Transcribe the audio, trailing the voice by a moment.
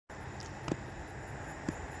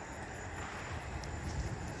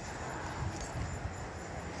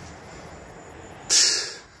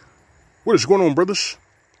What is going on, brothers?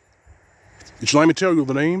 It's Mgtow,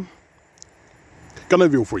 the name. Got another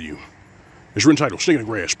video for you. It's entitled Snake in the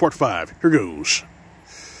Grass, Part 5. Here goes.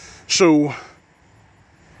 So,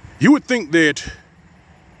 you would think that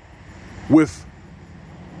with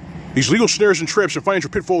these legal snares and traps and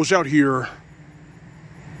financial pitfalls out here,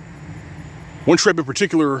 one trap in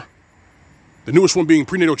particular, the newest one being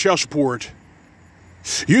prenatal child support,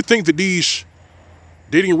 you'd think that these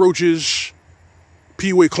dating roaches,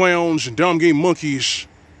 PUA clowns, and dom game monkeys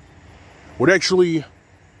would actually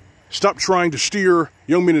stop trying to steer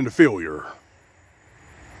young men into failure.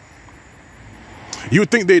 You would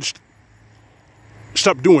think they'd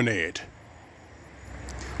stop doing that.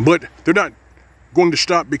 But they're not going to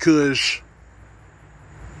stop, because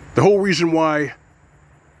the whole reason why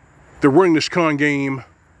they're running this con game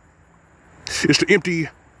is to empty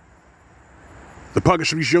the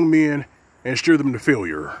pockets of these young men and steer them into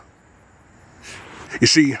failure. You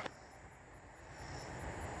see,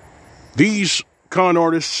 these con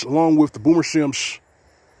artists, along with the boomer simps,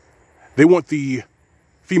 they want the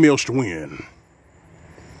females to win.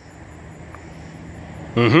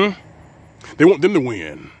 They want them to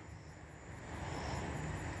win.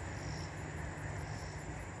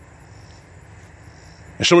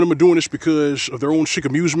 And some of them are doing this because of their own sick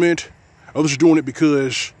amusement. Others are doing it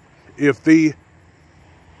because if they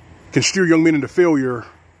can steer young men into failure,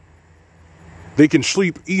 they can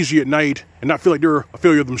sleep easy at night and not feel like they're a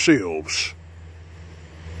failure themselves.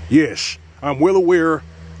 Yes, I'm well aware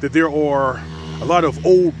that there are a lot of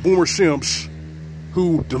old boomer simps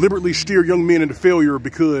who deliberately steer young men into failure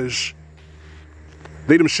because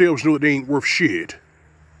they themselves know that they ain't worth shit.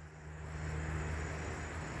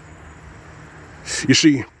 You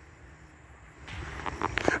see,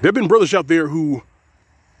 there have been brothers out there who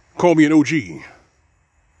call me an OG.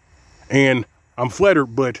 And I'm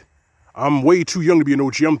flattered, but I'm way too young to be an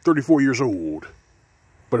OG. I'm 34 years old.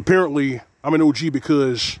 But apparently, I'm an OG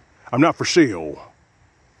because I'm not for sale.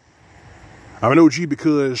 I'm an OG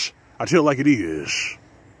because I tell it like it is.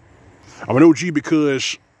 I'm an OG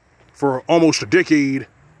because for almost a decade,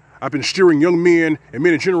 I've been steering young men and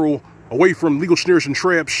men in general away from legal snares and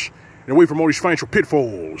traps and away from all these financial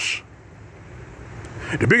pitfalls.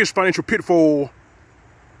 The biggest financial pitfall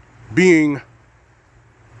being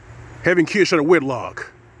having kids out of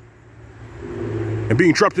wedlock and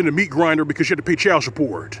being dropped in a meat grinder because you had to pay child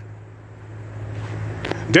support.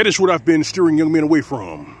 That is what I've been steering young men away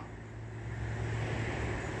from.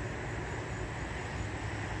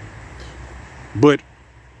 But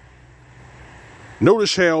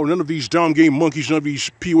notice how none of these dom game monkeys, none of these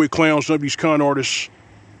PUA clowns, none of these con artists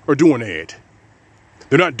are doing that.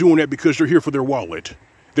 They're not doing that because they're here for their wallet.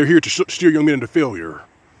 They're here to steer young men into failure.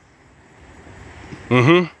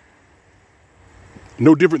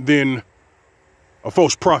 No different than a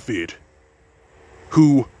false prophet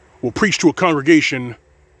who will preach to a congregation.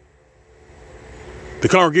 The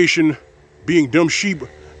congregation being dumb sheep,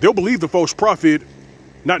 they'll believe the false prophet,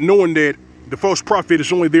 not knowing that the false prophet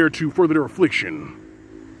is only there to further their affliction.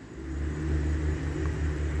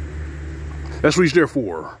 That's what he's there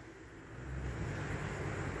for.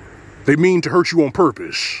 They mean to hurt you on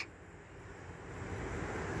purpose.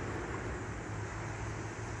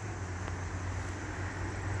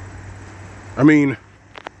 I mean,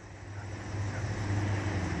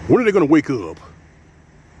 when are they going to wake up?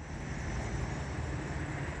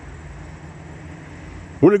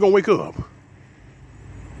 When are they going to wake up?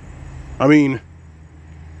 I mean,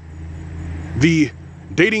 the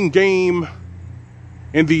dating game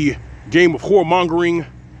and the game of whoremongering,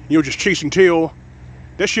 just chasing tail,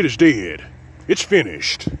 that shit is dead. It's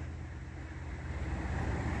finished.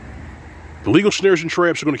 The legal snares and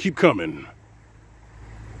traps are going to keep coming.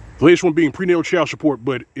 The latest one being prenatal child support.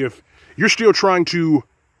 But if you're still trying to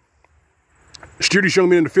steer these young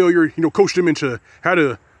men into failure, coach them into how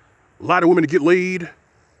to lie to women to get laid,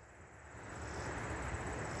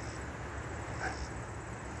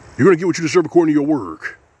 you're going to get what you deserve according to your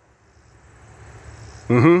work.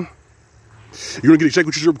 You're going to get exactly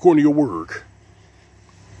what you deserve according to your work.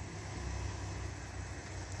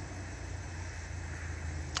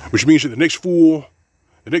 Which means that the next fool,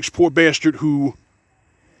 the next poor bastard who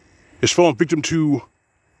has fallen victim to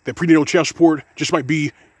that prenatal child support just might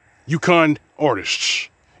be you con artists,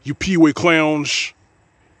 you PUA clowns,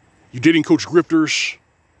 you dating coach grifters,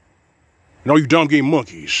 and all you dom game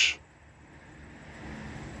monkeys.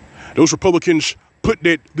 Those Republicans put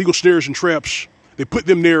that legal snares and traps, they put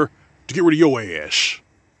them there to get rid of your ass.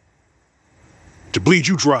 To bleed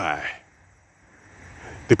you dry.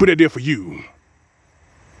 They put that there for you.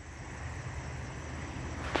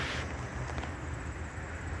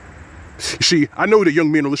 You see, I know that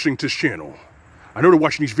young men are listening to this channel. I know they're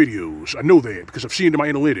watching these videos. I know that because I've seen it in my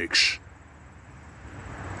analytics.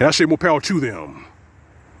 And I say more power to them.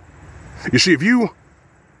 You see, if you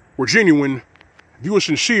were genuine, if you were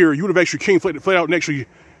sincere, you would have actually came flat out and actually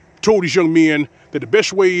told these young men that the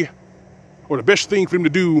best way or the best thing for them to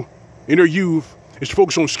do in their youth is to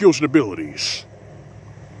focus on skills and abilities.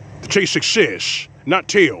 To chase success, not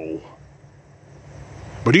tail.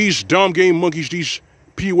 But these dumb game monkeys, these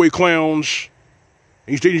PUA clowns,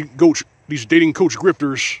 these dating coach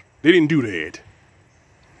grifters, they didn't do that.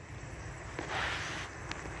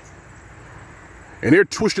 And their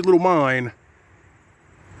twisted little mind,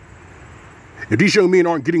 if these young men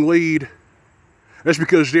aren't getting laid, that's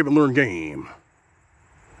because they haven't learned game.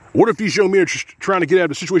 What if these young men are just trying to get out of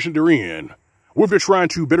the situation they're in? What if they're trying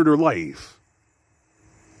to better their life?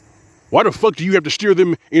 Why the fuck do you have to steer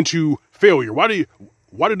them into failure? Why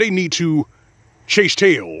do they need to chase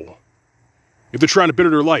tail if they're trying to better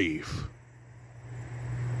their life?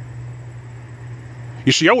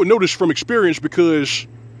 You see, I would know this from experience because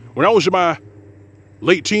when I was in my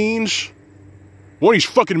late teens, one of these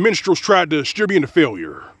fucking minstrels tried to steer me into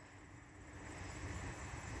failure.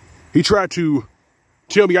 He tried to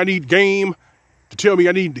tell me I need game, to tell me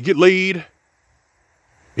I need to get laid.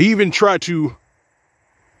 He even tried to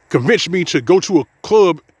convince me to go to a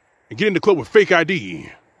club and get in the club with fake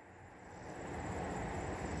ID.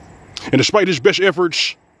 And despite his best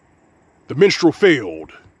efforts, the minstrel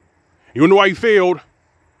failed. You know why he failed?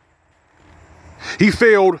 He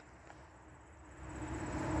failed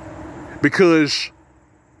because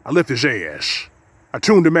I left his ass. I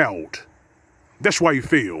tuned him out. That's why he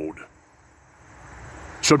failed.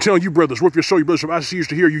 So I'm telling you, brothers, worth your soul, your brothers from ICUs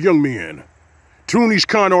to hear you young men. Tune these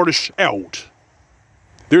con artists out.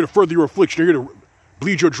 They're to further your affliction. They're here to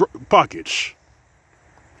bleed your pockets.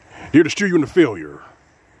 They're here to steer you into failure.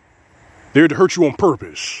 They're here to hurt you on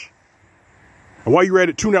purpose. And while you're at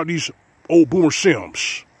it, tune out these old boomer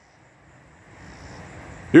simps.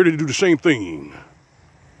 They're here to do the same thing.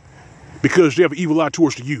 Because they have an evil eye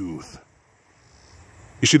towards the youth.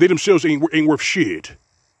 You see, they themselves ain't worth shit.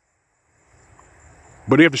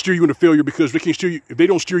 But they have to steer you into failure because they can't steer you. If they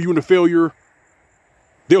don't steer you into failure,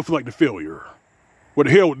 they'll feel like the failure. What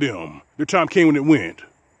the hell with them? Their time came when it went.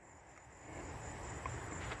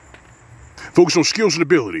 Focus on skills and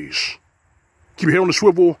abilities. Keep your head on the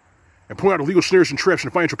swivel and point out the legal snares and traps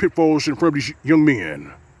and financial pitfalls in front of these young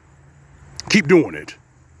men. Keep doing it.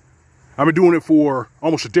 I've been doing it for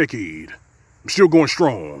almost a decade. I'm still going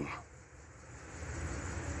strong.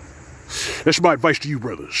 That's my advice to you,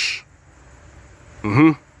 brothers.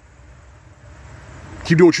 Keep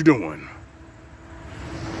doing what you're doing.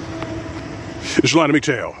 This is L.O.M.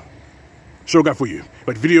 Mgtow. So I got for you.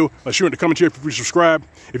 Like the video, like share in the commentary, feel free to subscribe.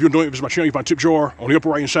 If you don't know it, visit my channel, you find a tip jar on the upper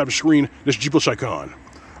right hand side of the screen. This is G+ icon.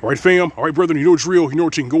 Alright fam, alright brethren, you know it's real, you know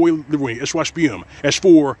what you can go away, live away, SYSPM. As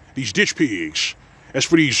for these ditch pigs, as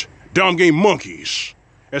for these dumb game monkeys,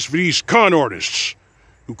 as for these con artists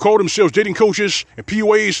who call themselves dating coaches and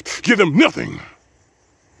PUAs, give them nothing.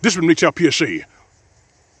 This has been Mgtow PSA.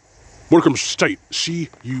 More comes tight. See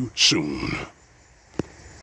you soon.